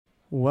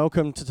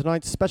Welcome to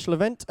tonight's special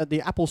event at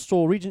the Apple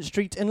Store, Regent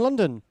Street in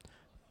London.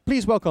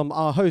 Please welcome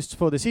our host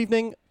for this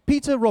evening,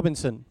 Peter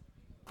Robinson.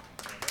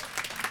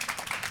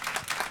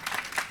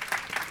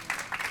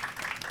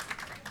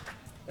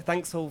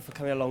 Thanks all for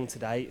coming along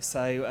today.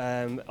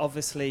 So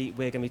obviously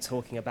we're going to be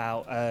talking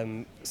about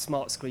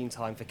smart screen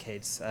time for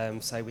kids.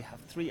 So we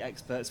have three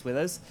experts with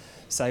us.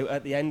 So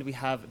at the end we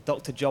have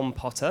Dr. John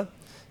Potter,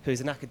 who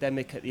is an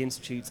academic at the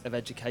Institute of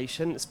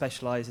Education,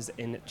 specialises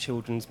in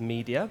children's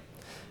media.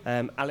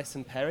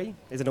 Alison Perry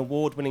is an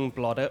award-winning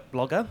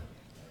blogger,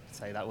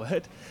 say that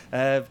word,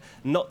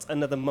 Not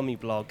Another Mummy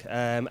blog,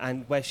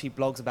 and where she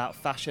blogs about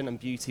fashion and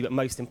beauty, but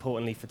most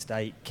importantly for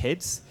today,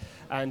 kids.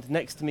 And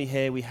next to me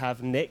here we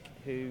have Nick,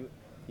 who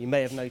you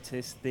may have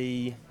noticed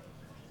the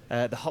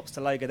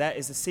Hopster logo there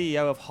is the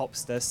CEO of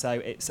Hopster. So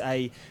it's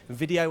a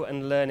video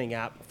and learning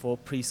app for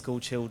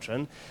preschool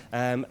children,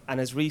 and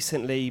has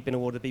recently been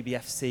awarded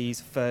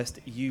BBFC's first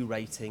U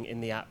rating in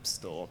the App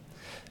Store.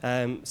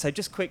 So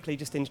just quickly,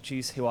 just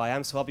introduce who I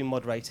am. So I'll be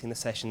moderating the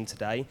session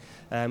today.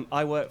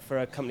 I work for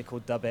a company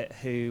called Dubbit,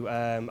 who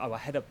I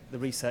head up the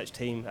research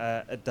team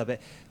at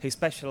Dubbit, who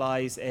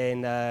specialise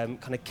in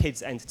kind of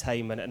kids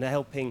entertainment and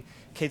helping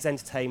kids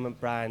entertainment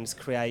brands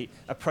create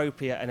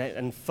appropriate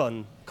and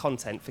fun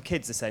content for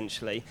kids,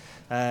 essentially.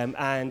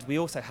 And we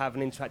also have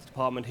an interactive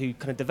department who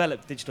kind of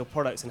develop digital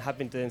products and have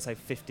been doing so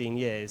for 15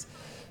 years.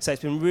 So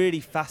it's been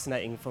really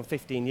fascinating from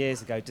 15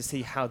 years ago to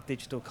see how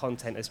digital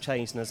content has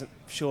changed, and as I'm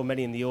sure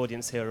many in the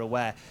audience here are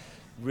aware,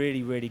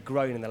 really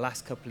grown in the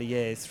last couple of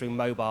years through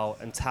mobile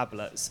and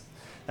tablets.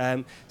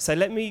 So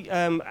let me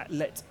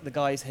let the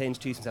guys here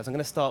introduce themselves. I'm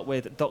going to start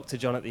with Dr.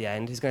 John at the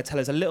end. He's going to tell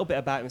us a little bit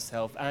about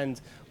himself and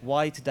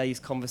why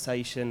today's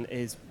conversation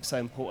is so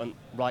important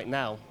right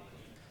now.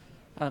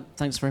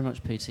 Thanks very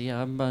much, Peter.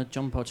 Yeah, I'm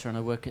John Potter, and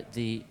I work at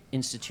the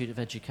Institute of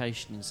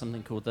Education in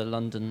something called the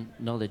London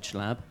Knowledge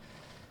Lab.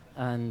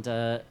 And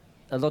a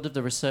lot of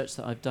the research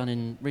that I've done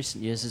in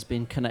recent years has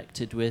been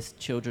connected with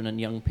children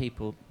and young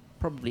people,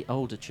 probably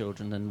older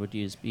children than would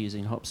be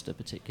using Hopster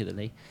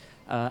particularly,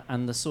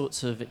 and the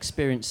sorts of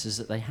experiences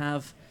that they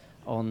have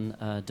on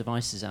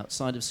devices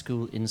outside of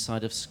school,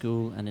 inside of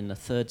school, and in the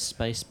third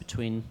space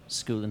between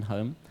school and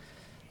home.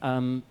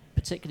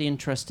 Particularly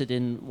interested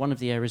in one of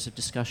the areas of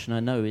discussion I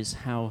know is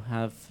how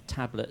have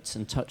tablets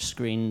and touch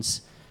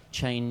screens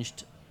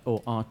changed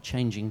or are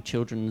changing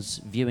children's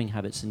viewing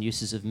habits and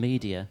uses of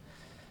media.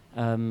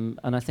 And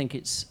I think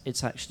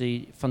it's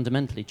actually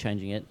fundamentally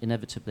changing it,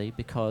 inevitably,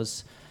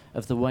 because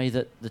of the way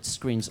that the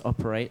screens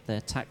operate,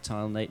 their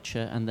tactile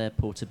nature and their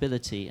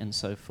portability and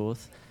so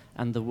forth.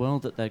 And the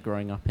world that they're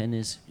growing up in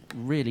is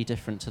really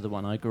different to the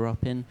one I grew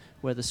up in,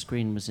 where the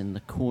screen was in the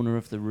corner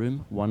of the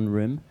room, one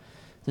room.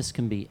 This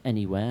can be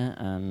anywhere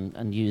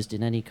and used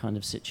in any kind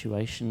of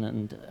situation.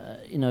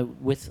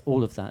 And, with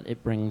all of that,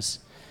 it brings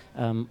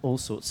all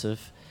sorts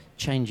of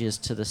changes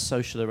to the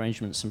social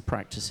arrangements and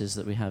practices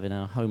that we have in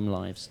our home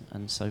lives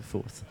and so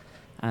forth.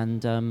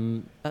 And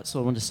that's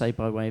all I want to say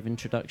by way of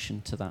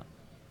introduction to that.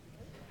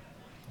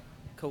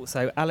 Cool.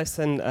 So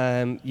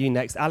Alison, you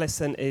next.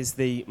 Alison is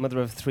the mother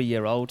of a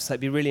 3-year-old, so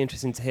it'd be really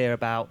interesting to hear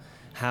about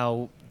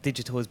how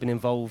digital has been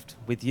involved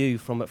with you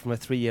from a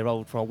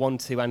 3-year-old, from a 1,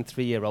 2 and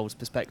 3-year-old's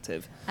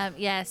perspective.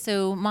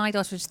 So my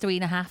daughter is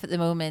 3.5 at the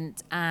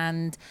moment,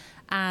 and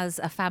as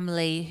a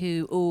family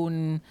who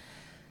own,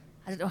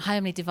 I don't know how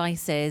many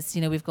devices,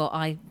 we've got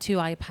 2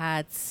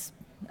 iPads,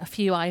 a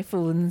few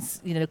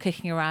iPhones,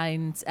 kicking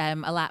around,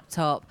 a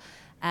laptop.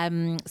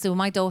 So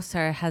my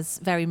daughter has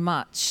very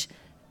much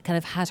kind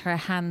of had her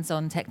hands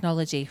on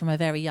technology from a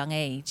very young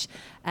age.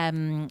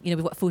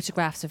 We've got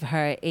photographs of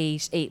her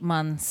aged 8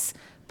 months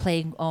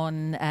playing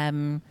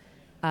on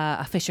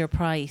a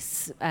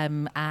Fisher-Price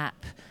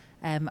app,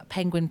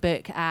 Penguin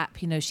Book app.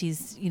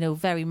 She's,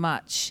 very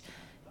much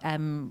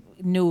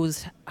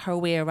knows her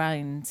way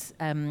around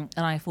an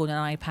iPhone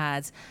and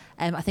iPad.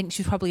 I think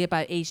she was probably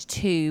about age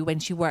 2 when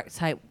she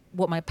worked out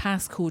what my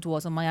passcode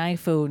was on my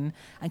iPhone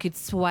and could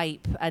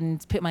swipe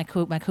and put my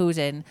code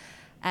in.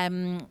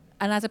 And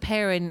as a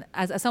parent,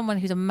 as someone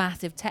who's a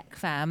massive tech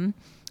fan,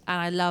 and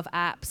I love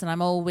apps, and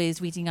I'm always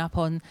reading up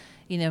on,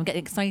 and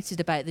getting excited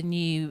about the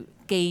new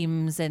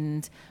games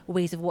and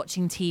ways of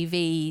watching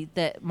TV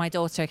that my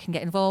daughter can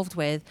get involved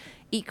with.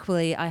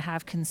 Equally, I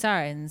have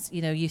concerns.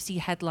 You see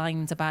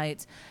headlines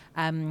about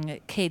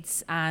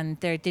kids and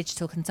their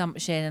digital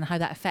consumption and how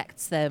that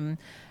affects them.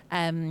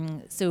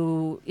 I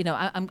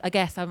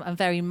guess I'm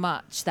very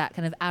much that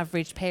kind of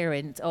average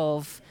parent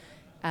of,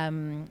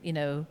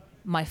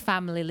 my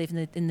family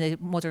living in the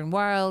modern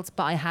world,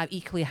 but I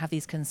equally have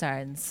these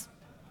concerns.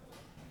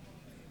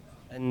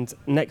 And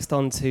next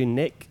on to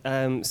Nick.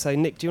 So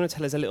Nick, do you want to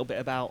tell us a little bit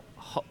about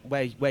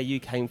where you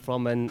came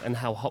from and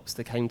how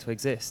Hopster came to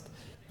exist?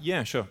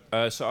 Yeah, sure.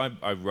 So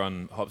I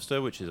run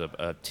Hopster, which is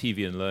a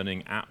TV and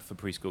learning app for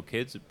preschool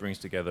kids. It brings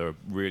together a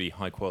really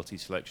high-quality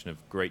selection of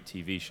great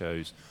TV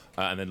shows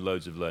and then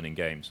loads of learning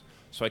games.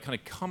 So I kind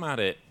of come at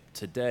it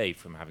today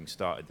from having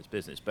started this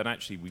business, but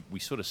actually we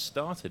sort of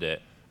started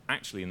it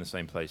actually in the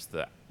same place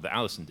that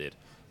Alison did,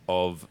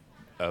 of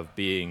of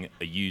being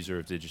a user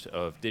of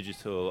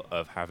digital,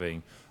 of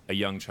having a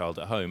young child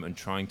at home and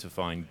trying to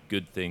find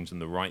good things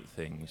and the right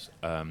things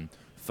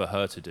for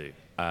her to do.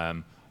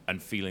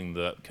 And feeling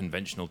that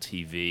conventional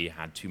TV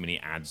had too many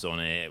ads on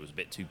it, it was a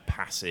bit too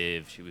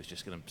passive, she was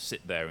just going to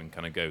sit there and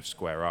kind of go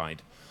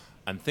square-eyed.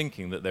 And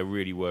thinking that there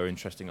really were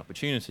interesting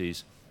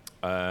opportunities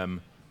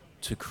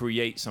to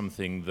create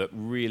something that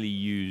really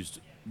used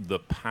the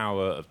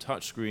power of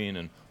touchscreen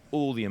and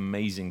all the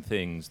amazing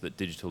things that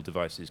digital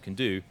devices can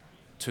do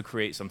to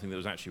create something that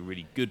was actually a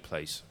really good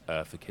place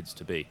for kids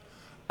to be.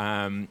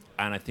 And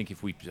I think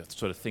if we just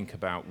sort of think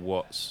about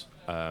what's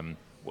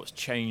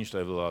changed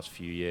over the last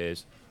few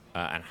years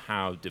and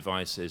how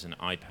devices and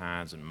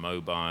iPads and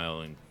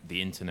mobile and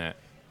the internet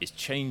is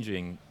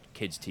changing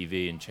kids'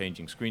 TV and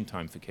changing screen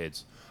time for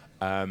kids,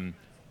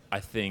 I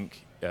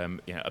think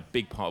a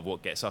big part of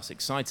what gets us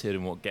excited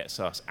and what gets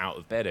us out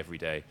of bed every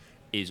day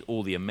is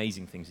all the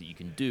amazing things that you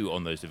can do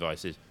on those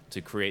devices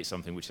to create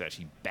something which is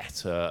actually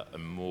better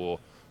and more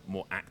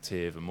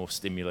active and more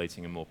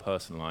stimulating and more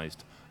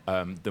personalized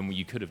than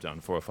you could have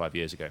done 4 or 5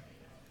 years ago.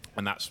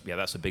 And that's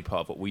a big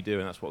part of what we do,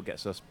 and that's what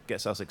gets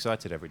us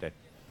excited every day.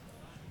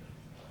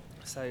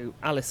 So,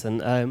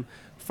 Alison,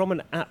 from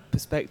an app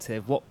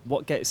perspective,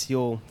 what gets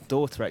your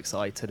daughter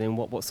excited, and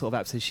what sort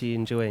of apps is she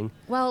enjoying?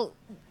 Well,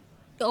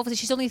 obviously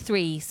she's only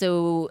 3,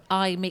 so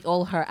I make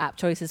all her app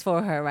choices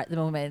for her at the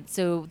moment.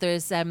 So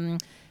there's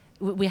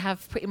we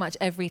have pretty much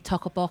every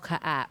Tokaboka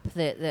app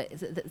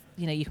that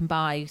you can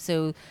buy.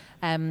 So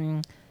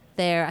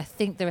I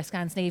think they're a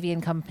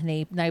Scandinavian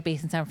company now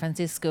based in San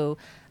Francisco,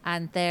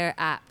 and their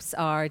apps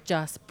are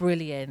just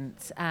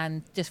brilliant,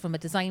 and just from a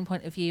design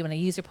point of view and a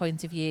user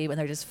point of view, and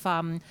they're just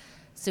fun.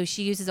 So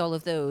she uses all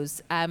of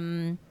those.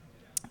 And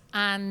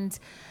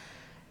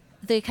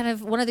the kind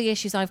of one of the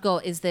issues I've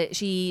got is that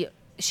she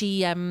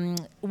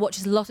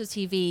watches a lot of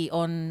TV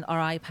on our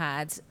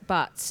iPad,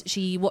 but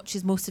she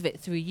watches most of it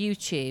through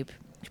YouTube.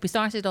 We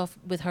started off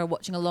with her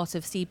watching a lot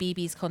of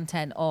CBeebies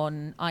content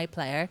on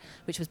iPlayer,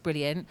 which was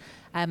brilliant.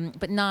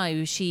 But now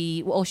all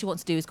she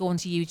wants to do is go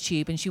onto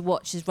YouTube, and she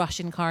watches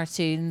Russian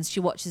cartoons.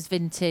 She watches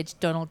vintage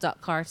Donald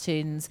Duck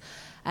cartoons.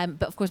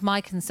 But of course, my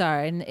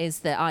concern is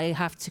that I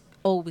have to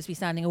always be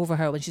standing over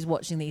her when she's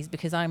watching these,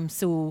 because I'm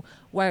so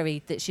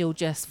worried that she'll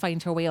just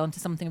find her way onto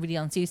something really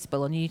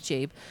unsuitable on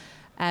YouTube.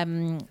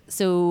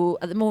 So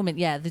at the moment,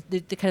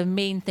 the kind of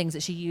main things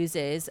that she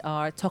uses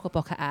are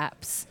Tokaboka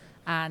apps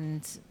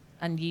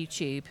and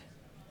YouTube.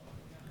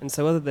 And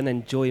so, other than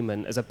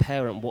enjoyment, as a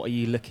parent, what are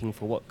you looking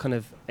for? What kind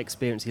of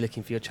experience are you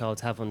looking for your child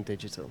to have on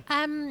digital?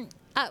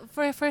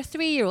 For a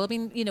 3-year-old, I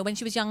mean, when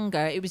she was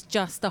younger, it was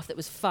just stuff that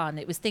was fun.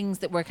 It was things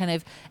that were kind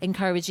of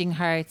encouraging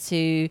her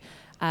to,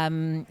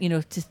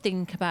 to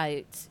think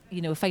about,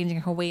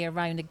 finding her way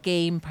around a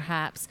game,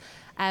 perhaps.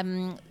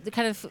 The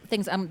kind of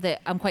things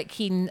that I'm quite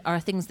keen are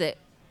things that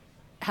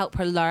help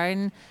her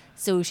learn.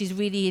 So she's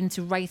really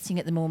into writing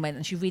at the moment,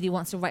 and she really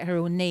wants to write her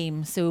own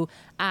name. So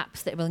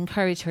apps that will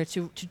encourage her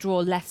to draw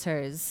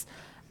letters,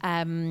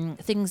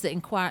 things that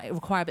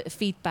require a bit of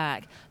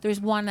feedback. There's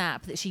one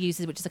app that she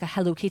uses which is like a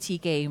Hello Kitty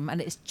game, and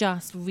it's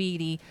just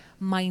really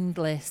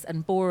mindless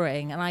and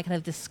boring, and I kind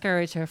of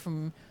discourage her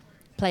from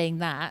playing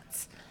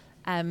that.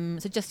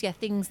 So just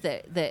things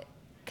that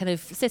kind of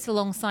sit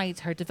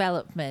alongside her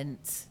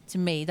development. To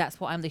me, that's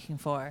what I'm looking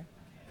for.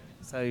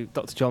 So,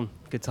 Dr. John,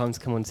 good time to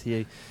come on to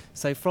you.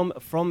 So, from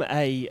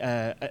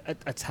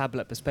a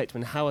tablet perspective,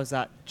 and how has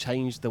that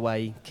changed the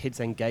way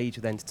kids engage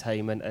with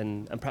entertainment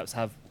and perhaps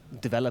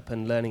develop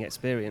and learning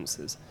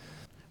experiences?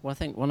 Well, I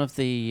think one of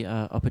the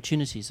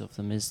opportunities of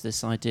them is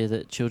this idea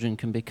that children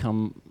can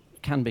become,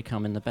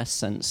 in the best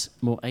sense,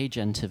 more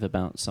agentive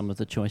about some of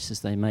the choices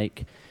they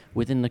make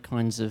within the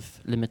kinds of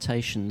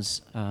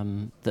limitations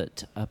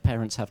that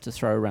parents have to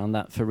throw around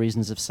that for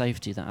reasons of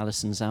safety that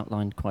Alison's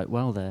outlined quite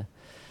well there.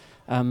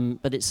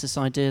 But it's this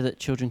idea that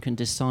children can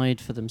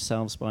decide for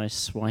themselves by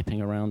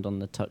swiping around on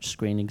the touch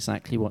screen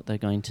exactly what they're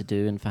going to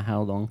do and for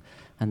how long.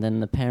 And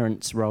then the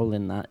parent's role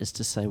in that is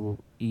to say, well,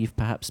 you've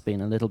perhaps been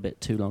a little bit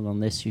too long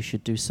on this, you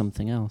should do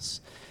something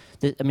else.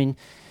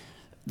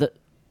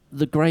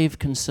 The grave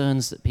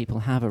concerns that people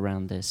have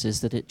around this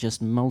is that it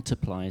just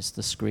multiplies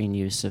the screen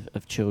use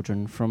of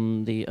children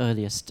from the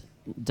earliest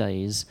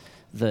days,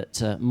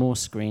 that more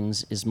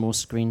screens is more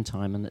screen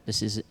time, and that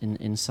this is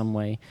in some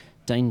way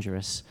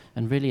dangerous.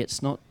 And really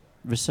it's not,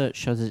 research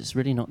shows that it's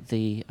really not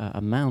the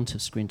amount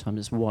of screen time,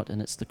 it's what,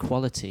 and it's the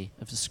quality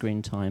of the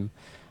screen time.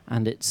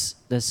 And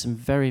there's some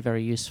very,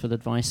 very useful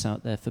advice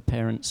out there for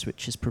parents,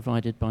 which is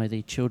provided by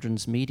the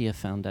Children's Media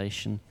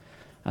Foundation.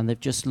 And they've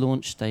just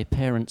launched a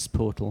parents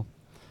portal,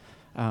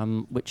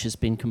 which has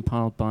been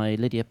compiled by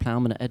Lydia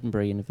Plowman at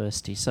Edinburgh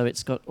University. So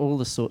it's got all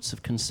the sorts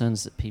of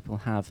concerns that people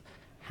have.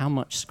 How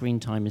much screen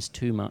time is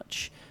too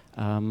much?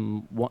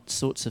 What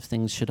sorts of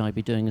things should I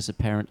be doing as a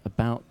parent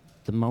about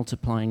the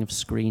multiplying of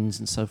screens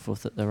and so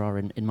forth that there are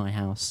in my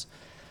house?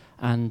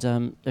 And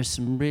there's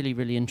some really,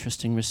 really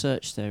interesting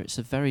research there. It's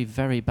a very,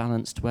 very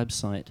balanced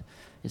website.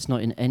 It's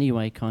not in any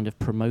way kind of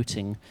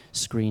promoting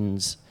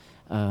screens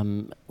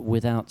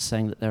without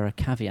saying that there are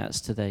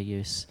caveats to their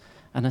use.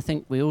 And I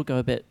think we all go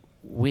a bit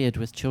weird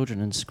with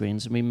children and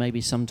screens, and we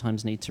maybe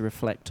sometimes need to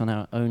reflect on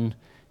our own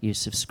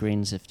use of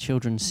screens. If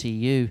children see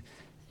you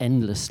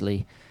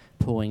endlessly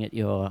pawing at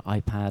your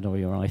iPad or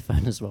your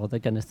iPhone as well, they're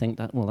going to think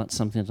that, well, that's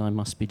something that I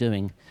must be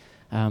doing.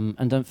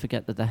 And don't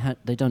forget that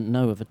they don't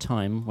know of a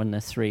time when they're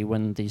 3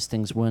 when these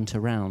things weren't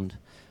around.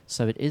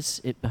 So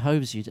it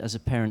behoves you as a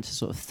parent to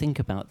sort of think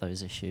about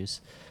those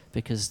issues,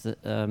 because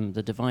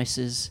the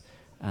devices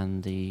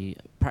and the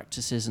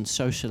practices and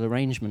social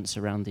arrangements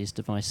around these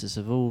devices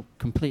have all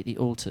completely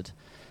altered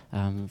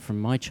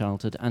from my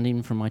childhood and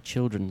even from my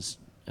children's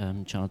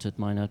childhood.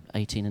 Mine are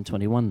 18 and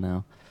 21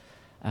 now.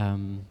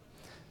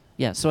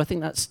 So I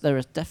think there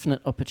are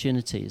definite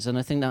opportunities, and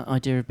I think that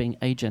idea of being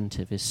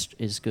agentive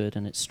is good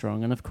and it's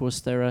strong. And of course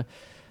there are,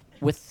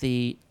 with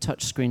the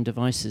touchscreen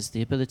devices,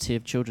 the ability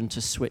of children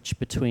to switch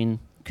between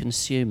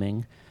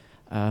consuming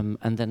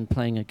and then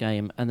playing a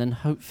game, and then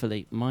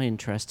hopefully my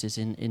interest is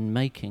in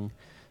making.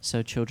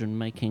 So children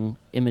making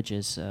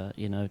images,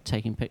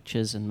 taking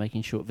pictures and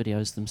making short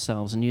videos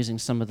themselves, and using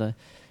some of the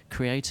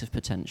creative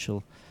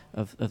potential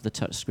of the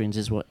touchscreens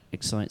is what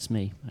excites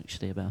me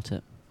actually about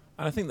it.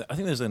 And I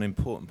think there's an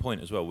important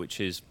point as well, which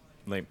is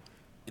like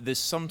there's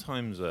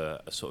sometimes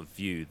a sort of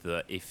view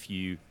that if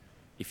you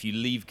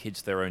leave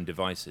kids to their own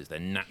devices, they're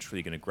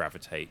naturally going to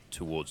gravitate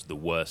towards the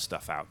worst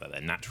stuff out there.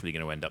 They're naturally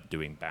going to end up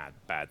doing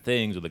bad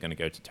things, or they're going to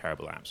go to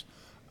terrible apps.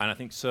 And I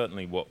think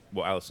certainly what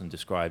Alison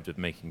described of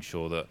making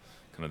sure that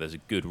kind of there's a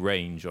good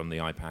range on the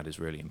iPad is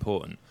really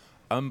important.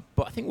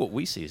 But I think what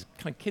we see is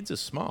kind of kids are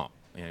smart.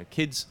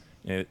 Kids,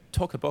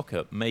 Toca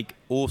Boca make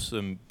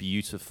awesome,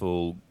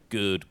 beautiful,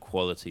 good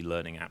quality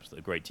learning apps that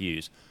are great to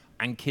use,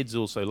 and kids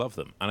also love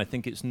them. And I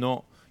think it's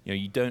not,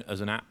 you don't,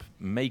 as an app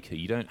maker,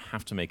 you don't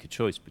have to make a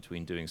choice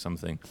between doing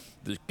something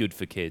that's good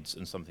for kids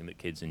and something that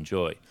kids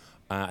enjoy.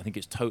 I think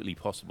it's totally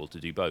possible to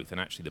do both,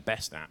 and actually the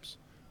best apps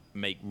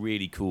make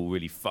really cool,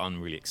 really fun,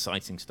 really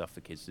exciting stuff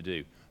for kids to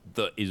do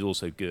that is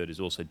also good, is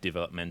also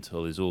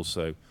developmental, is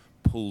also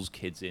pulls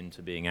kids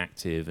into being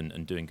active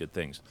and doing good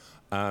things.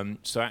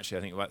 So actually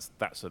I think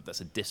that's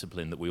a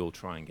discipline that we all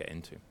try and get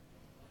into.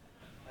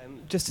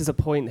 Just as a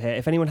point here,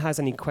 if anyone has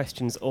any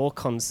questions or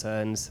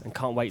concerns and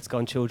can't wait to go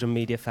on Children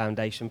Media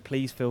Foundation,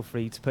 please feel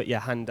free to put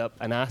your hand up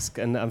and ask,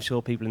 and I'm sure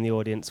people in the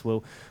audience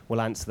will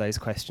answer those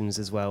questions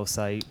as well.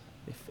 So,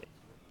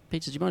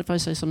 Peter, do you mind if I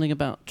say something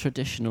about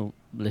traditional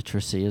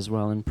literacy as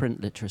well and print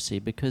literacy?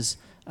 Because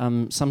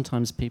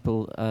sometimes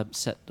people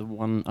set the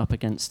one up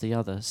against the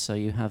other. So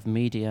you have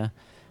media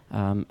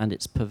and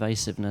its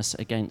pervasiveness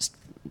against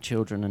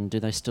children, and do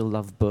they still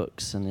love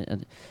books?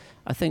 And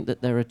I think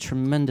that there are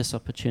tremendous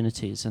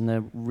opportunities, and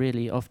they're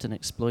really often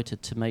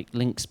exploited to make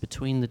links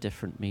between the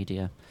different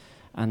media.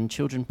 And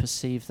children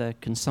perceive their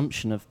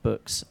consumption of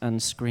books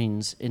and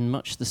screens in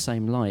much the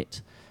same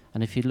light.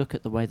 And if you look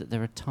at the way that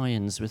there are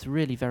tie-ins with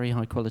really very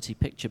high-quality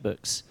picture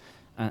books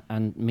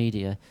and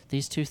media,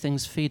 these two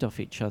things feed off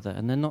each other,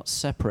 and they're not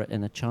separate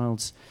in a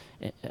child's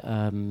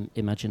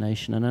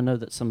imagination. And I know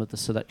that some of the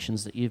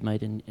selections that you've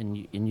made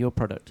in your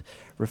product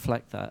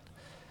reflect that.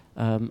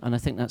 And I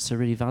think that's a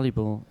really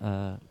valuable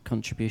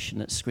contribution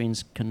that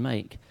screens can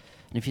make.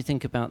 And if you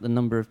think about the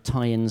number of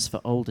tie-ins for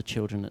older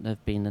children that there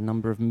have been, the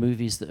number of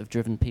movies that have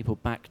driven people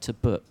back to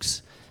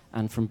books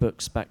and from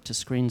books back to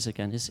screens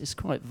again, is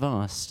quite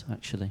vast,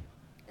 actually.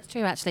 It's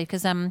true, actually,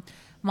 because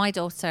my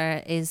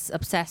daughter is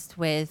obsessed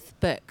with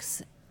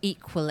books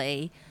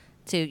equally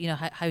to,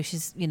 how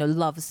she's,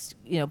 loves,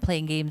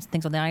 playing games,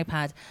 things on the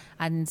iPad,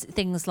 and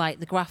things like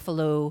the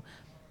Gruffalo,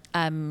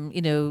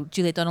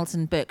 Julia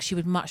Donaldson book. She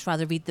would much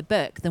rather read the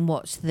book than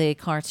watch the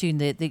cartoon,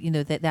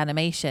 the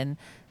animation.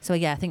 So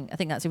yeah, I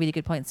think that's a really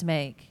good point to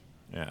make.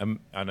 Yeah,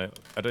 I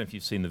don't know if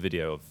you've seen the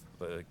video of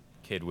a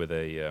kid with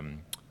a, I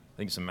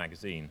think it's a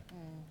magazine,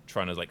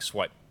 trying to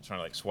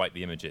swipe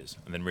the images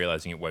and then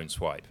realizing it won't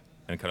swipe,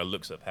 and kind of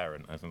looks at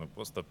parent. I think,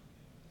 what's the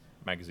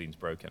magazine's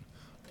broken?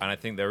 And I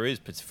think there is,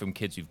 from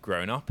kids who've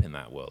grown up in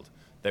that world,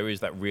 there is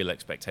that real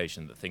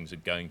expectation that things are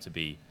going to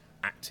be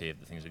active,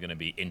 that things are going to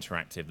be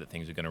interactive, that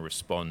things are going to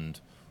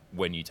respond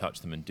when you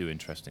touch them and do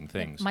interesting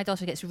things. My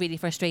daughter gets really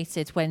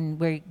frustrated when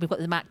we've got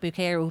the MacBook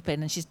Air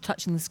open and she's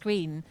touching the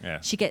screen. Yeah.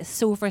 She gets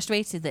so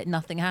frustrated that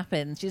nothing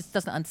happens. She just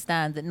doesn't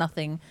understand that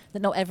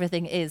not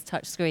everything is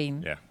touch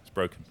screen. Yeah, it's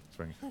broken.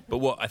 But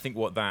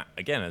what that,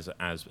 again,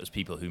 as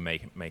people who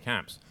make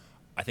apps,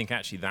 I think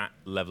actually that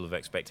level of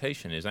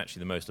expectation is actually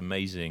the most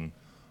amazing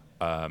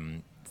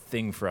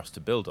thing for us to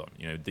build on.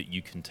 That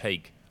you can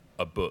take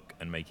a book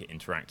and make it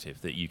interactive,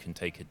 that you can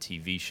take a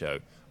TV show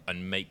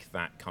and make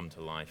that come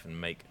to life,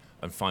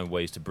 and find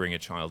ways to bring a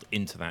child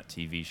into that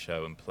TV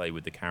show and play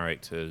with the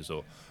characters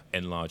or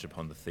enlarge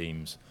upon the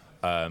themes.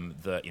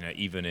 That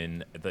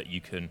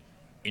you can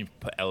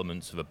input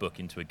elements of a book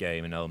into a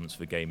game and elements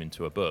of a game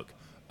into a book.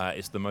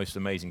 It's the most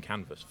amazing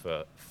canvas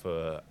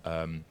for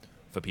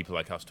people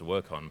like us to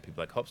work on,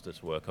 people like Hopster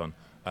to work on,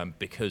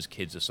 because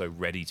kids are so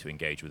ready to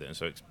engage with it, and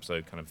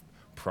so kind of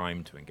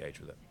primed to engage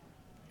with it.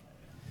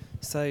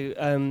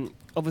 So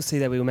obviously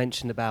there we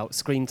mentioned about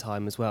screen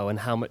time as well, and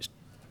how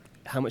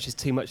how much is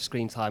too much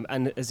screen time?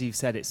 And as you've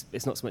said,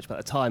 it's not so much about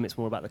the time; it's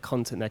more about the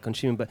content they're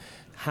consuming. But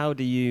how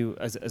do you,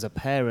 as a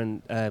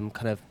parent,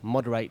 kind of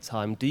moderate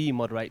time? Do you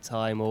moderate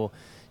time, or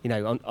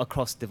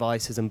across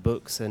devices and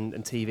books and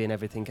TV and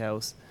everything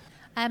else?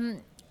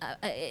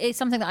 It's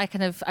something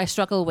that I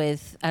struggle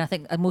with, and I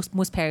think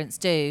most parents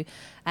do.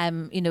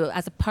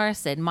 As a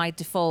person, my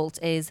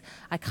default is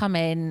I come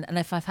in, and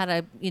if I've had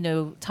a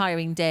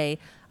tiring day,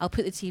 I'll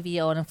put the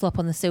TV on and flop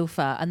on the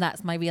sofa, and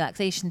that's my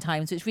relaxation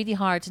time. So it's really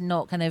hard to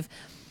not kind of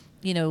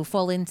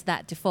fall into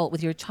that default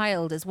with your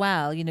child as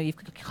well. You've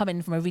come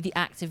in from a really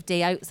active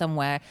day out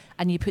somewhere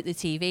and you put the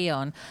TV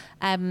on.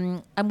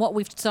 And what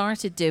we've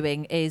started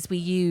doing is we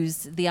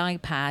use the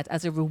iPad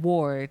as a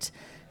reward.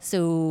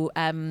 So,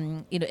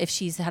 if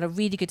she's had a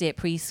really good day at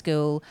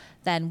preschool,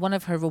 then one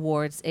of her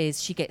rewards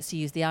is she gets to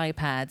use the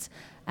iPad.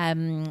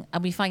 And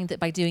we find that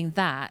by doing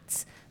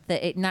that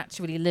it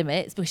naturally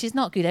limits, because she's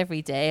not good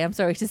every day, I'm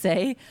sorry to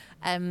say,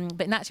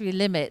 but naturally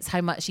limits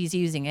how much she's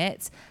using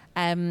it.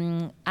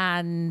 It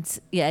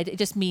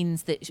just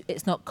means that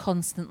it's not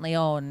constantly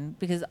on,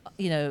 because,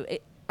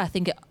 I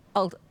think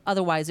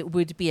otherwise it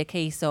would be a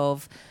case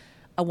of,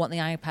 I want the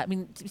iPad. I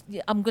mean,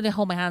 I'm going to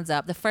hold my hands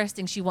up. The first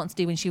thing she wants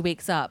to do when she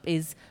wakes up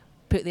is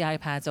put the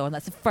iPad on.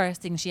 That's the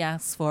first thing she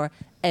asks for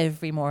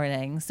every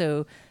morning.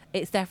 So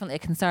it's definitely a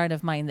concern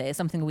of mine that it's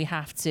something we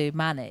have to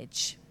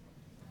manage.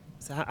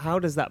 So how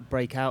does that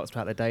break out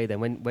throughout the day then?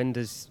 When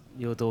does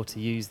your daughter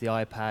use the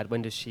iPad?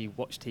 When does she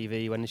watch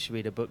TV? When does she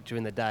read a book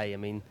during the day?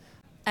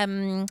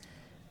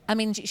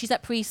 She's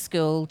at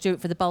preschool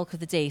for the bulk of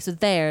the day. So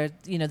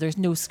there's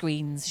no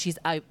screens. She's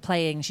out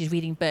playing, she's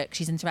reading books,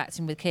 she's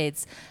interacting with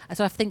kids.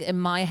 So I think in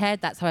my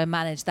head, that's how I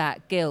manage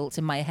that guilt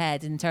in my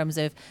head, in terms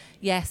of,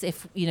 yes,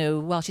 if,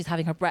 while she's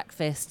having her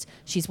breakfast,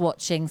 she's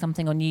watching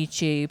something on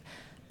YouTube,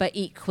 but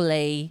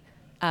equally,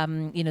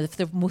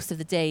 for most of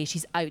the day,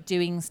 she's out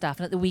doing stuff.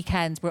 And at the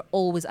weekends, we're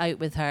always out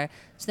with her.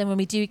 So then when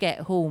we do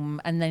get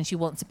home and then she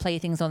wants to play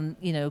things on,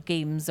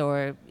 games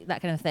or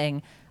that kind of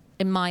thing,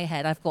 in my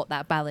head, I've got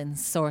that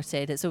balance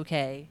sorted. It's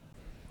okay.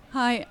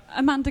 Hi,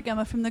 Amanda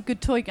Gummer from the Good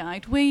Toy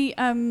Guide. We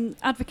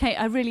advocate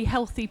a really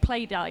healthy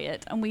play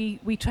diet, and we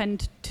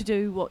tend to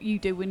do what you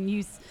do and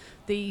use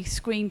the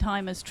screen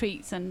time as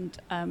treats and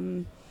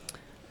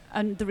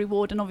the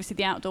reward, and obviously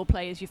the outdoor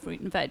play is your fruit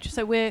and veg.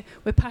 So we're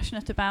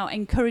passionate about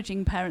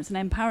encouraging parents and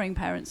empowering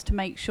parents to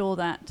make sure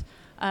that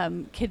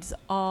kids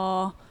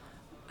are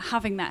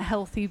having that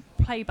healthy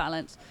play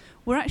balance.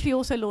 We're actually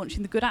also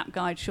launching the Good App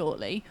Guide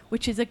shortly,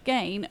 which is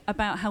again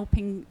about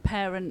helping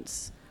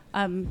parents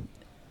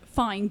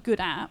find good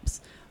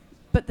apps.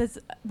 But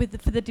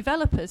for the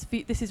developers,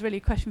 this is really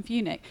a question for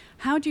you, Nick.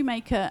 How do you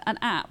make an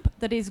app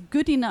that is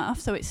good enough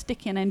so it's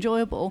sticky and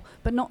enjoyable,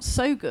 but not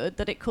so good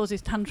that it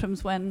causes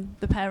tantrums when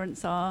the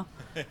parents are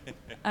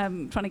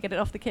trying to get it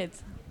off the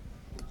kids?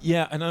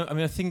 Yeah,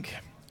 I think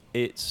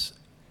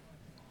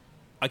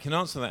I can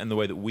answer that in the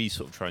way that we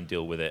sort of try and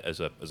deal with it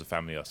as a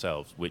family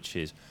ourselves, which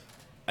is,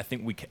 I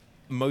think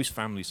most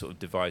families sort of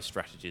devise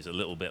strategies a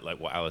little bit like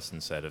what Alison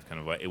said, of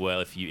kind of like, well,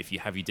 if you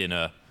have your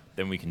dinner,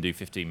 then we can do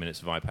 15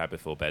 minutes of iPad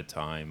before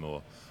bedtime,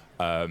 or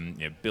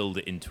build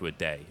it into a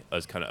day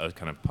as kind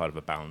of part of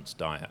a balanced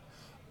diet.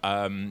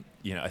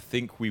 I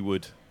think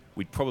we'd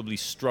probably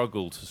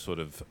struggle to sort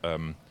of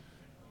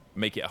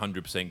make it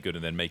 100% good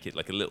and then make it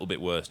like a little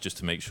bit worse just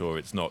to make sure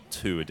it's not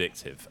too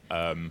addictive.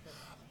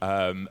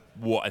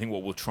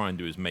 What we'll try and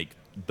do is make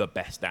the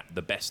best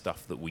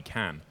stuff that we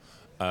can,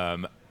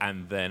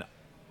 and then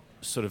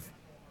sort of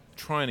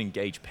try and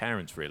engage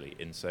parents really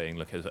in saying,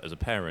 look, as a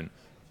parent,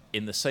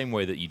 in the same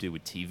way that you do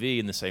with TV,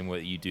 in the same way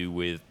that you do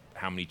with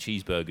how many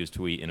cheeseburgers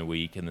to eat in a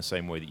week, in the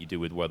same way that you do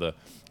with whether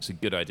it's a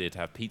good idea to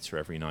have pizza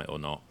every night or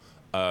not.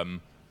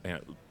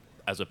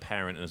 As a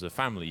parent and as a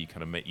family,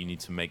 you need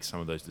to make some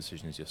of those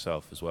decisions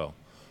yourself as well.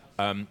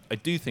 I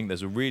do think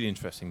there's a really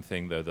interesting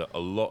thing, though, that a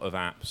lot of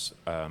apps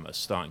are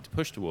starting to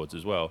push towards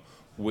as well,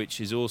 which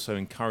is also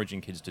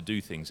encouraging kids to do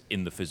things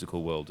in the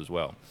physical world as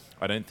well.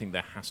 I don't think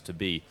there has to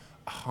be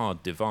a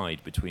hard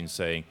divide between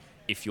saying,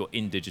 if you're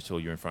in digital,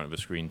 you're in front of a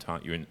screen,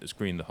 you're in a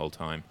screen the whole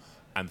time,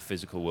 and the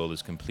physical world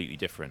is completely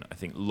different. I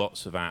think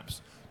lots of apps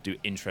do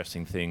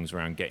interesting things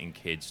around getting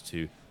kids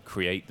to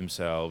create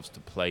themselves, to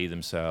play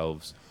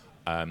themselves.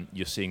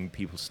 You're seeing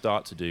people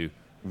start to do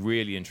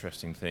really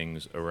interesting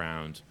things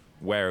around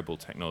wearable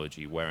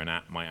technology, where an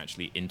app might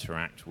actually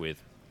interact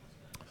with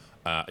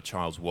a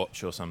child's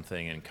watch or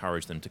something and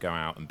encourage them to go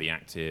out and be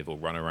active or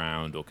run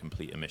around or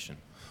complete a mission.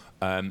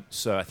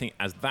 So I think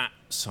as that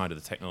side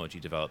of the technology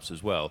develops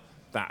as well,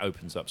 that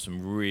opens up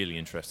some really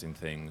interesting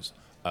things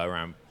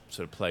around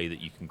sort of play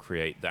that you can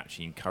create that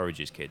actually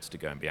encourages kids to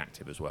go and be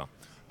active as well.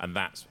 And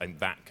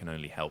that can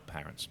only help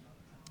parents.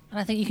 And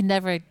I think you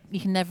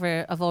can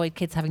never avoid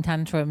kids having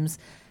tantrums.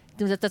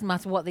 It doesn't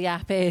matter what the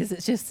app is,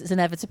 it's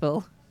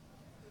inevitable.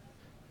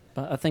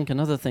 But I think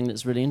another thing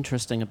that's really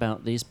interesting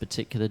about these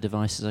particular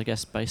devices, I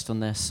guess based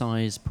on their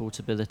size,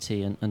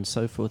 portability and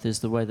so forth, is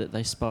the way that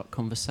they spark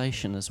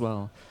conversation as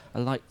well. I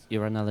like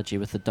your analogy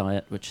with the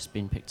diet, which has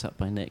been picked up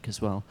by Nick as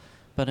well.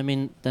 But I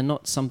mean, they're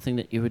not something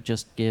that you would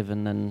just give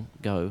and then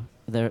go.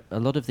 A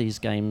lot of these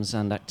games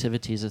and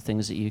activities are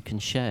things that you can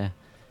share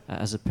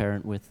as a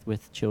parent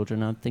with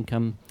children. I think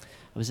I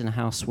was in a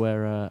house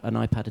where an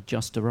iPad had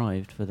just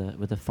arrived with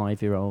a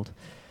 5-year-old,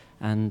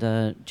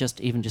 and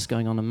just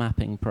going on a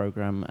mapping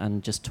program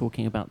and just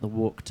talking about the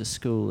walk to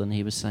school, and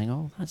he was saying,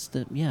 "Oh,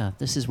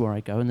 this is where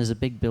I go, and there's a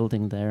big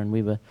building there," and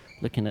we were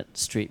looking at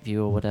Street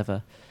View or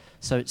whatever.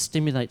 So it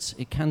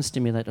can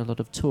stimulate a lot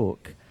of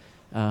talk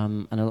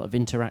and a lot of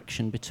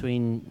interaction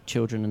between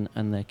children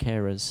and their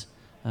carers.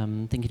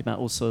 Thinking about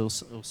all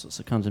sorts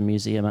of kinds of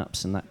museum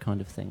apps and that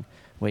kind of thing,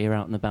 where you're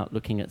out and about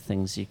looking at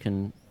things, you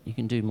can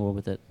do more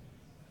with it.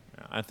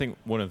 I think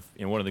one of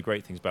the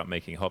great things about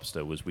making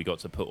Hopster was we got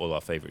to put all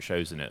our favourite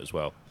shows in it as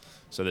well.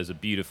 So there's a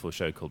beautiful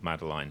show called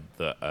Madeline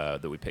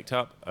that we picked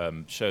up,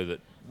 show that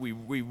we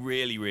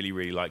really, really,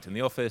 really liked in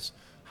the office,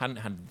 hadn't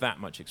had that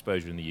much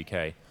exposure in the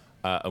UK,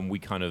 and we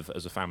kind of,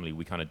 as a family,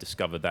 we kind of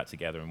discovered that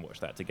together and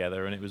watched that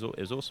together, and it was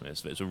awesome.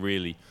 It's a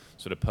really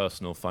sort of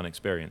personal, fun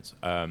experience,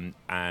 and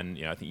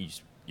I think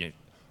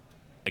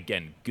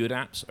again, good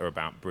apps are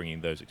about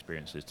bringing those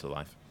experiences to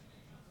life.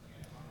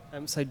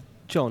 So,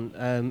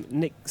 John,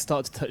 Nick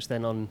started to touch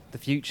then on the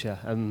future,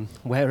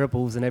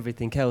 wearables and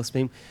everything else. I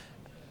mean,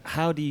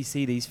 how do you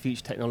see these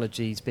future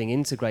technologies being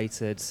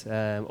integrated,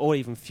 or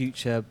even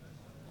future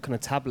kind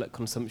of tablet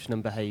consumption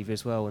and behaviour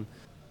as well?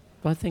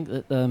 Well, I think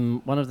that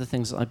one of the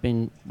things that I've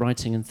been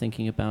writing and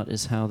thinking about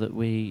is how that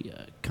we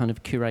kind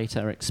of curate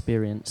our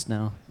experience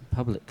now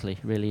publicly,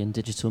 really, in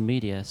digital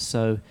media.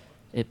 So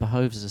it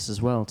behoves us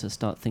as well to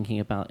start thinking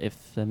about,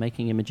 if they're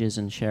making images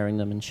and sharing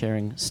them and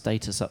sharing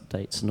status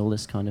updates and all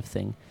this kind of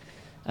thing,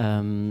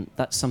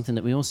 that's something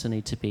that we also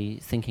need to be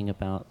thinking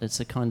about. It's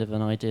a kind of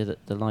an idea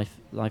that the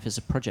life is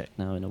a project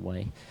now, in a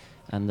way,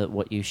 and that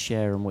what you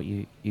share and what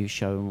you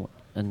show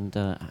and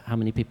how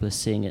many people are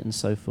seeing it and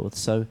so forth.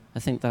 So I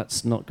think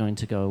that's not going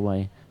to go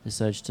away, this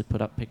urge to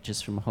put up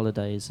pictures from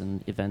holidays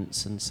and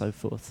events and so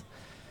forth.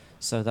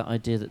 So that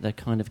idea that they're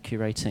kind of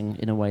curating,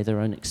 in a way, their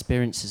own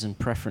experiences and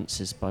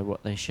preferences by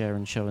what they share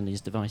and show on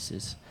these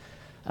devices.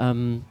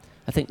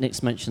 I think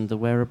Nick's mentioned the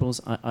wearables.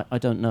 I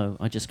don't know.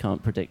 I just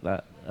can't predict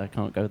that. I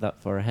can't go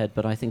that far ahead.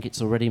 But I think it's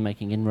already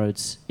making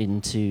inroads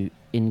into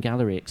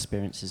in-gallery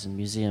experiences and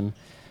museum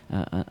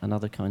and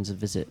other kinds of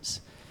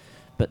visits.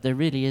 But there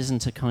really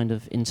isn't a kind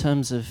of, in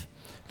terms of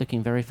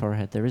looking very far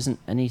ahead, there isn't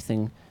any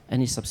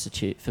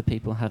substitute for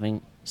people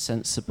having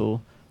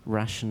sensible,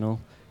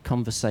 rational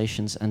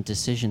conversations and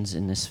decisions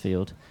in this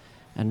field,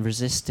 and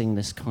resisting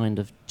this kind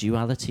of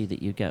duality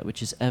that you get,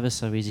 which is ever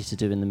so easy to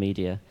do in the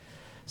media.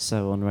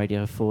 So on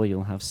Radio 4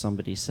 you'll have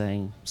somebody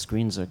saying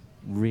screens are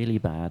really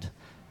bad,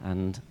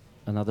 and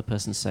another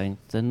person saying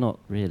they're not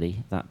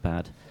really that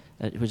bad,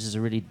 which is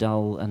a really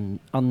dull and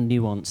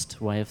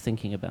unnuanced way of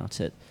thinking about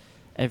it.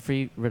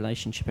 Every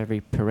relationship, every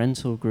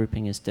parental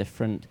grouping is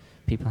different.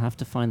 People have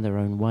to find their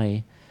own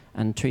way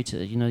and treat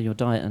it, your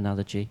diet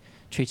analogy,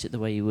 treat it the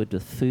way you would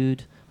with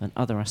food and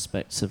other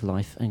aspects of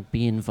life, and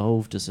be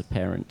involved as a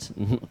parent,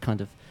 and not kind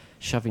of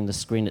shoving the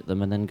screen at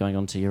them and then going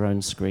onto your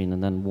own screen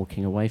and then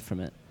walking away from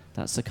it.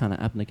 That's the kind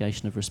of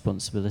abnegation of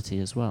responsibility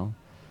as well.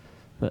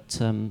 But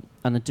and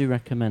I do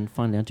recommend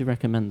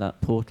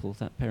that portal,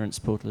 that Parents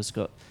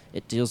Portal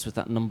it deals with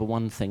that number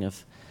one thing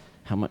of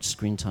how much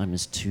screen time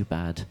is too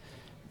bad.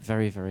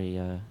 Very,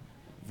 very,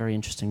 very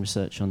interesting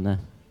research on there.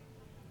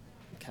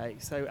 Okay,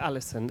 so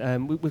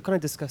Alison, we've kind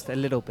of discussed it a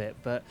little bit,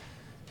 but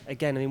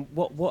again, I mean,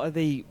 what are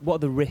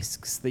the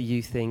risks that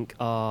you think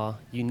are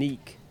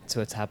unique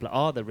to a tablet?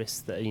 Are the risks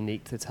that are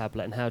unique to a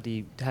tablet, and how do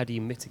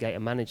you mitigate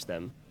and manage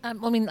them? I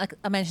mean, like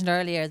I mentioned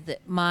earlier,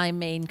 that my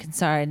main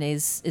concern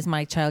is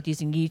my child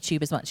using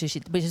YouTube as much as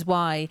which is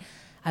why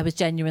I was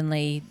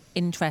genuinely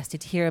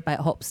interested to hear about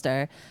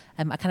Hopster.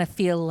 I kind of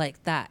feel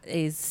like that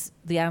is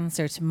the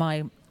answer to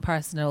my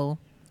personal,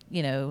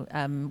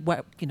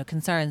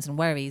 concerns and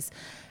worries.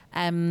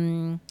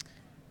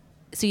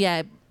 So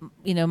yeah,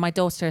 my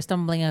daughter is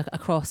stumbling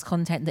across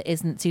content that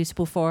isn't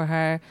suitable for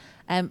her.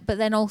 But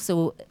then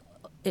also,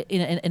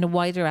 in a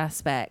wider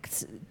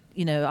aspect,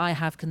 I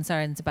have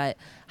concerns about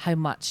how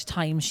much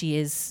time she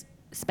is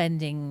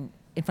spending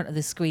in front of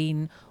the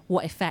screen,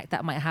 what effect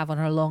that might have on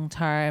her long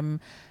term,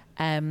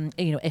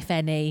 if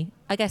any.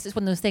 I guess it's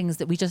one of those things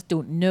that we just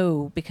don't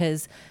know,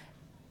 because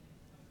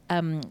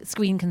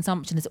screen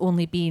consumption has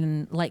only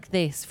been like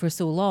this for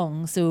so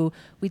long, so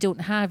we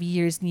don't have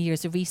years and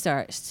years of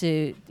research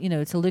to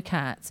look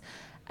at.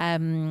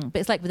 But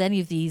it's like with any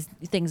of these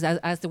things,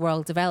 as the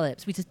world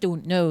develops, we just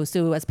don't know.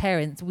 So as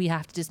parents, we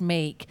have to just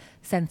make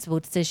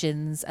sensible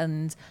decisions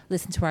and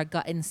listen to our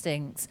gut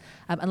instincts.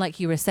 And like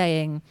you were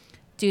saying,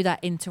 do that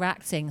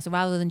interacting. So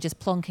rather than just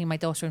plonking my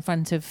daughter in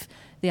front of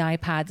the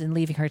iPad and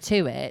leaving her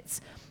to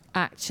it,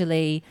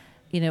 actually,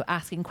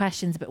 asking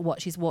questions about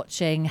what she's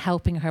watching,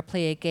 helping her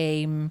play a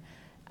game,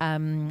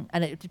 and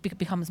it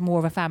becomes more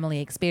of a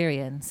family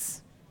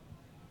experience.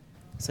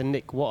 So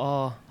Nick, what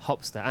are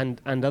Hopster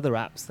and other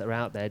apps that are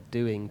out there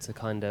doing to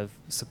kind of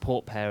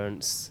support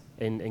parents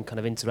in kind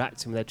of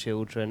interacting with their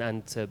children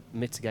and to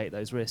mitigate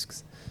those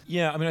risks?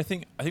 Yeah, I mean, I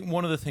think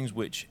one of the things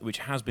which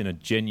has been a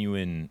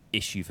genuine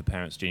issue for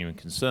parents, genuine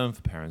concern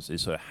for parents,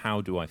 is sort of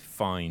how do I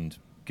find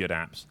good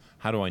apps?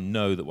 How do I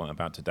know that what I'm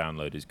about to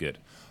download is good?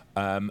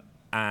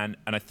 And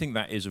I think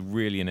that is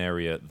really an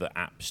area that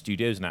app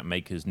studios and app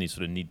makers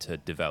need to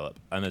develop.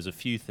 And there's a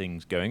few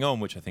things going on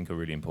which I think are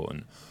really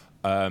important.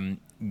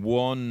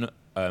 One,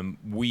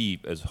 we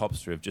as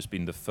Hopster have just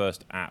been the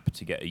first app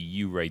to get a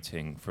U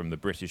rating from the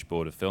British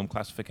Board of Film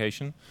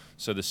Classification.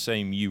 So the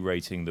same U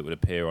rating that would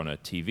appear on a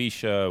TV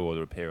show or that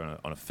would appear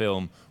on a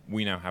film,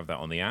 we now have that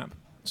on the app.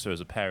 So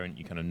as a parent,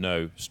 you kind of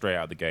know straight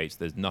out the gates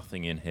there's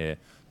nothing in here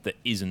that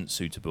isn't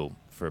suitable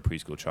for a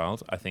preschool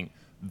child. I think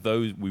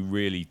we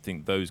really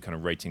think those kind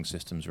of rating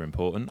systems are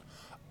important.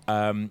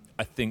 I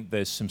think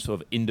there's some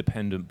sort of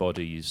independent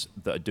bodies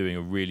that are doing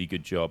a really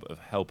good job of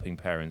helping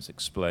parents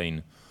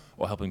explain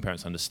or helping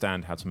parents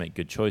understand how to make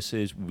good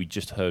choices. We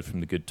just heard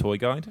from the Good Toy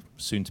Guide,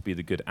 soon to be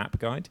the Good App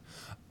Guide.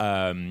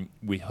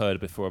 We heard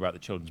before about the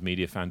Children's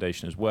Media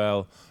Foundation as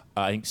well.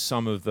 I think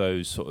some of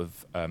those sort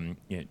of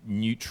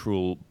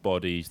neutral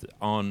bodies that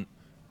aren't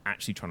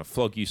actually trying to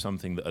flog you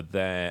something, that are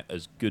there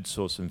as good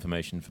source of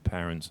information for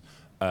parents,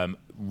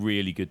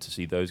 really good to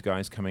see those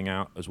guys coming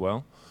out as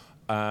well.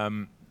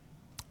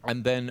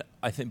 And then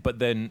I think,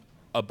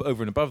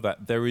 over and above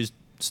that, there is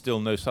still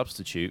no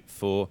substitute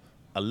for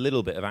a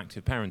little bit of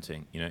active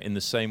parenting. In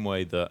the same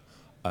way that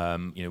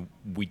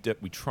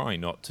we try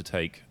not to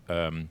take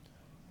our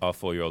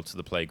 4-year-old to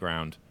the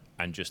playground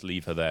and just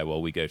leave her there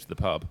while we go to the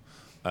pub.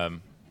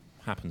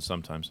 Happens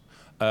sometimes,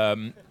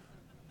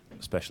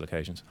 special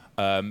occasions.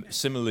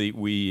 Similarly,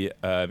 we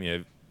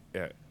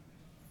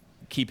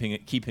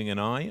keeping an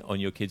eye on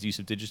your kids' use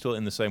of digital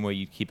in the same way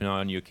you keep an eye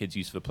on your kids'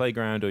 use of a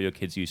playground or your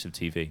kids' use of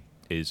TV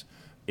is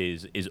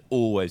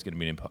always going to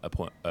be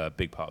a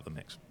big part of the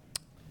mix.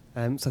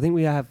 So I think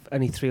we have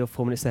only 3 or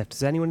 4 minutes left.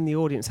 Does anyone in the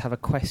audience have a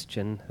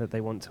question that they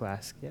want to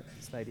ask? Yep,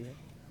 this lady here.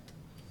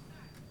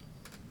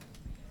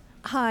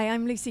 Hi,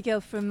 I'm Lucy Gill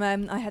from,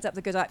 I head up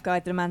the Good App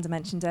Guide that Amanda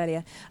mentioned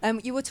earlier.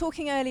 You were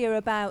talking earlier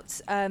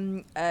about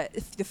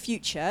the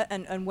future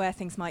and where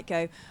things might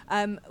go.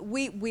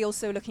 We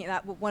also looking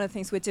at that, one of the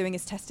things we're doing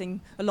is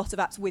testing a lot of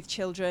apps with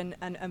children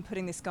and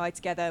putting this guide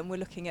together, and we're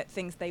looking at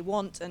things they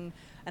want and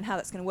how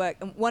that's going to work.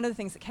 And one of the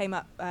things that came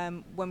up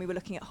when we were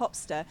looking at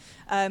Hopster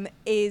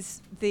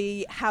is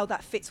how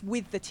that fits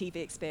with the TV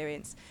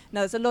experience. Now,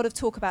 there's a lot of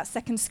talk about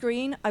second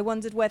screen. I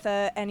wondered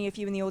whether any of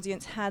you in the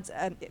audience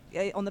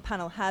on the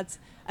panel had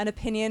an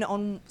opinion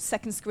on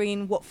second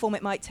screen, what form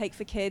it might take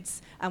for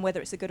kids, and whether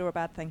it's a good or a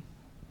bad thing.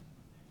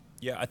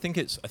 Yeah, I think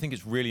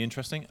it's really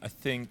interesting. I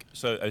think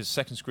so. A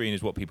second screen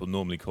is what people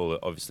normally call it.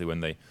 Obviously,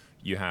 when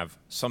you have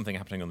something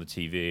happening on the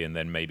TV and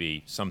then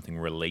maybe something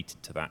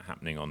related to that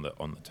happening on the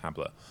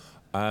tablet.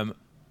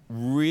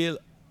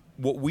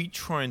 What we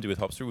try and do with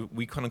Hopster,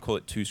 we kind of call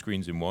it 2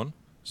 screens in one.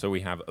 So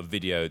we have a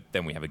video,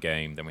 then we have a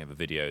game, then we have a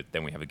video,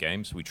 then we have a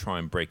game. So we try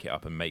and break it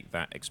up and make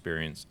that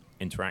experience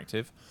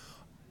interactive.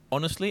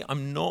 Honestly,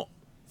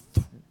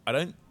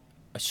 I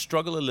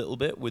struggle a little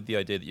bit with the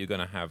idea that you're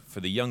going to have,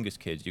 for the youngest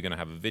kids, you're going to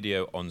have a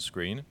video on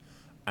screen,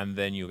 and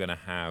then you're going to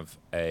have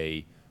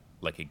a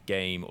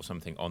game or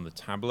something on the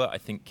tablet. I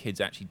think kids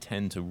actually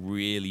tend to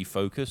really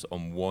focus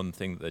on one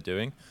thing that they're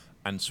doing,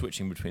 and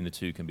switching between the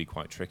two can be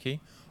quite tricky.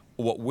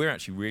 What we're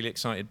actually really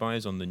excited by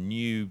is on the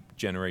new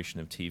generation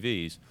of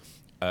TVs,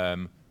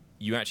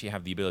 you actually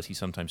have the ability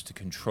sometimes to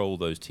control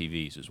those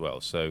TVs as well.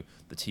 So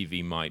the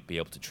TV might be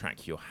able to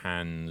track your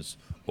hands,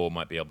 or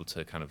might be able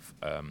to kind of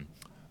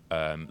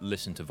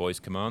listen to voice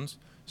commands.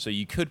 So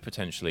you could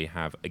potentially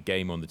have a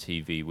game on the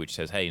TV which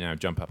says, hey, now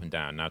jump up and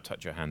down, now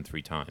touch your hand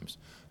 3 times,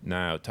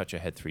 now touch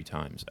your head 3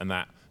 times, and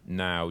that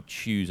now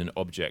choose an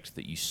object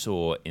that you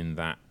saw in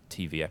that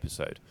TV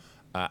episode.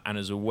 And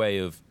as a way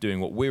of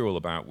doing what we're all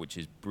about, which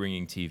is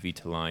bringing TV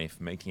to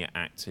life, making it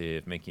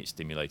active, making it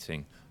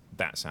stimulating,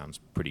 that sounds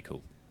pretty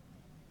cool.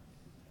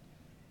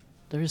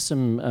 There is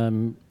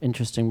some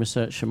interesting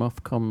research from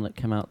Ofcom that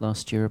came out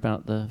last year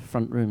about the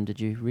front room. Did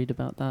you read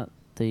about that?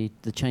 The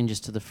changes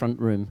to the front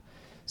room.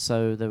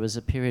 So there was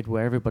a period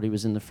where everybody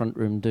was in the front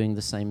room doing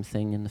the same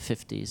thing in the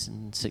 50s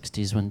and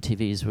 60s when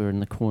TVs were in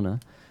the corner,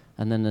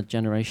 and then a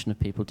generation of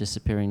people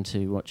disappearing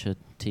to watch a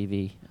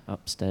TV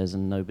upstairs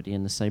and nobody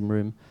in the same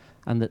room,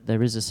 and that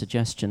there is a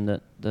suggestion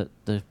that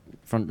the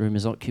front room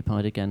is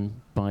occupied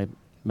again by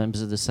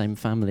members of the same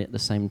family at the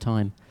same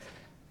time,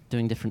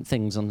 doing different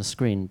things on the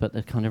screen, but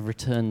they kind of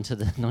return to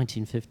the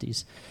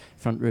 1950s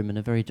front room in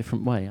a very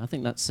different way. I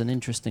think that's an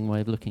interesting way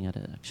of looking at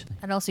it, actually.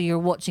 And also you're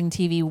watching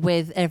TV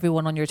with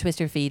everyone on your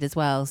Twitter feed as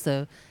well,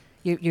 so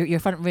your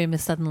front room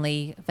is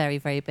suddenly very,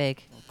 very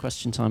big.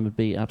 Question time would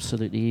be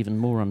absolutely even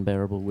more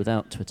unbearable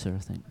without Twitter, I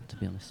think, to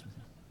be honest with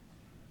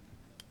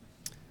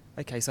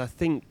you. Okay, so I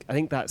think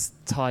that's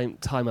time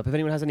up. If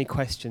anyone has any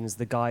questions,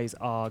 the guys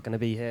are going to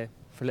be here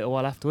for a little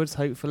while afterwards,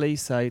 hopefully.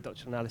 So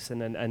Dr. and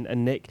Alison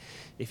and Nick,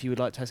 if you would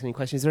like to ask any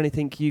questions, is there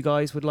anything you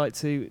guys would like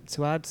to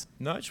add?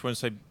 No, I just want to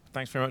say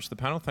Thanks very much to the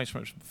panel. Thanks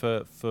very much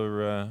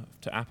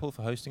to Apple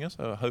for hosting us.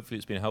 Hopefully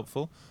it's been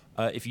helpful.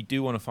 If you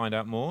do want to find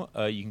out more,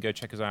 you can go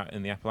check us out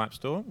in the Apple App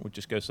Store. Or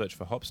just go search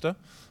for Hopster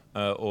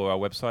or our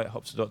website,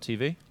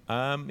 hopster.tv.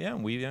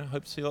 We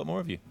hope to see a lot more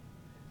of you.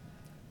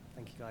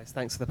 Thank you, guys.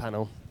 Thanks for the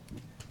panel.